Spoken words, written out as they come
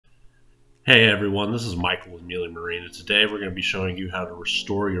Hey everyone, this is Michael with Mealey Marine, and today we're going to be showing you how to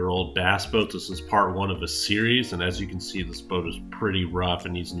restore your old bass boat. This is part one of a series, and as you can see, this boat is pretty rough.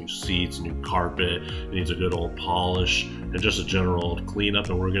 It needs new seats, new carpet, it needs a good old polish, and just a general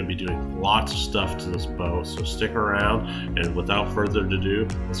cleanup, and we're going to be doing lots of stuff to this boat, so stick around, and without further ado,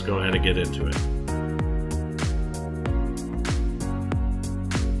 let's go ahead and get into it.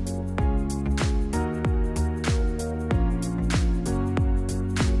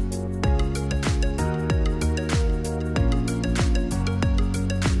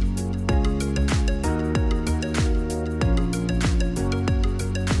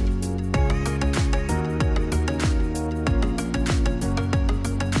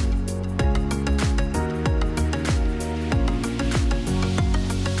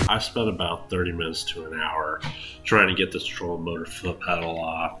 I spent about 30 minutes to an hour trying to get this trolling motor foot pedal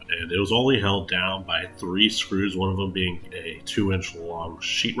off, and it was only held down by 3 screws, one of them being a 2-inch long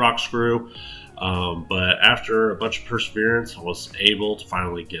sheetrock screw. But after a bunch of perseverance, I was able to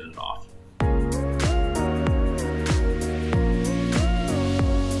finally get it off.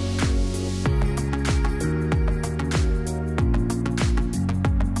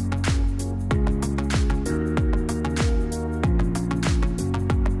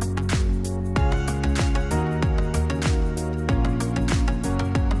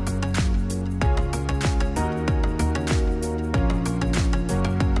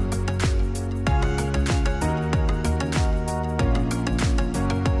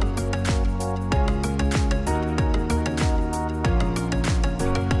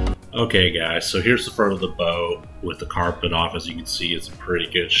 Okay guys, so here's the front of the boat with the carpet off. As you can see, it's in pretty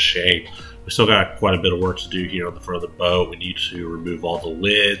good shape. We still got quite a bit of work to do here on the front of the boat. We need to remove all the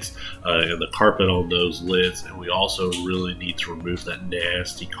lids and the carpet on those lids, and we also really need to remove that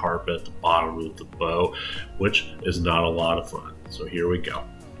nasty carpet at the bottom of the boat, which is not a lot of fun. So here we go.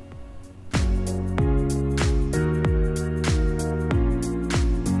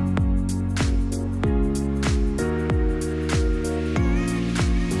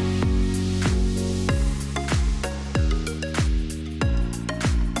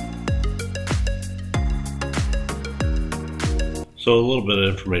 So a little bit of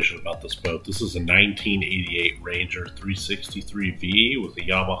information about this boat. This is a 1988 Ranger 363V with a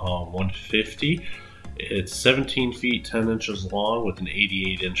Yamaha 150. It's 17 feet 10 inches long with an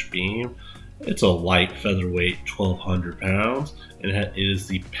 88-inch beam. It's a light featherweight 1,200 pounds, and it is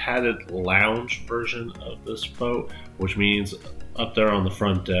the padded lounge version of this boat, which means up there on the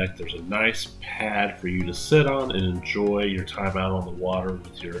front deck there's a nice pad for you to sit on and enjoy your time out on the water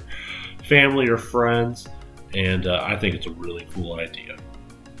with your family or friends. And I think it's a really cool idea.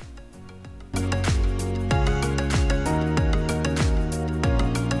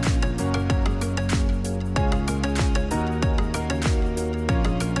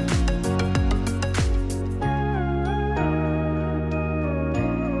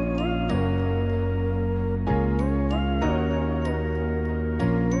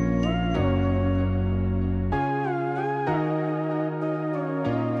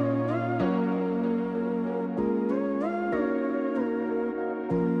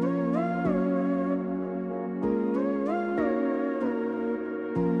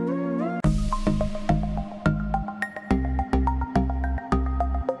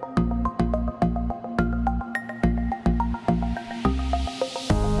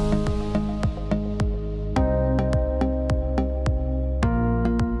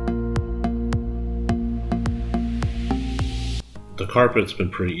 The carpet's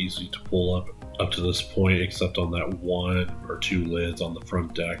been pretty easy to pull up to this point, except on that 1 or 2 lids on the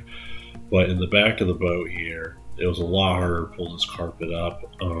front deck. But in the back of the boat here, it was a lot harder to pull this carpet up.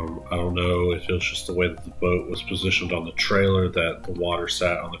 I don't know if it was just the way that the boat was positioned on the trailer that the water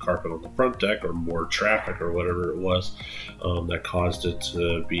sat on the carpet on the front deck, or more traffic or whatever it was that caused it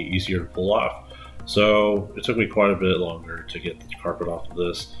to be easier to pull off. So it took me quite a bit longer to get the carpet off of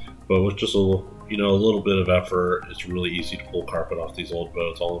this, but with just a little bit of effort, it's really easy to pull carpet off these old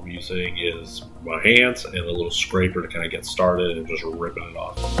boats. All I'm using is my hands and a little scraper to kind of get started and just ripping it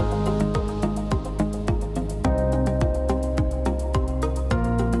off.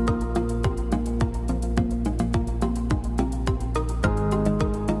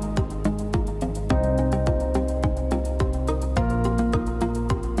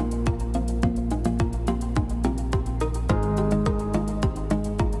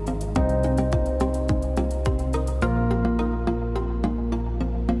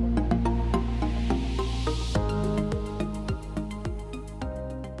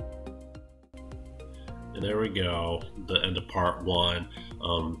 And there we go, the end of part one.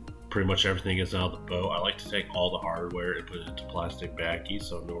 pretty much everything is out of the boat. I like to take all the hardware and put it into plastic baggies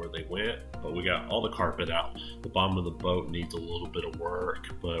so I know where they went. But we got all the carpet out. The bottom of the boat needs a little bit of work,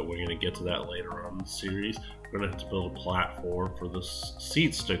 but we're going to get to that later on in the series. We're going to have to build a platform for the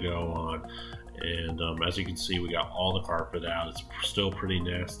seats to go on. And as you can see, we got all the carpet out. It's still pretty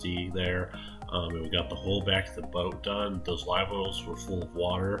nasty there. And we got the whole back of the boat done. Those live oils were full of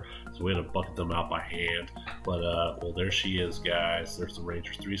water, so we had to bucket them out by hand. But, well, there she is, guys. There's the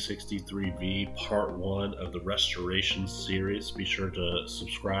Ranger 363V, part 1 of the restoration series. Be sure to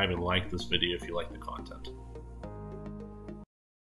subscribe and like this video if you like the content.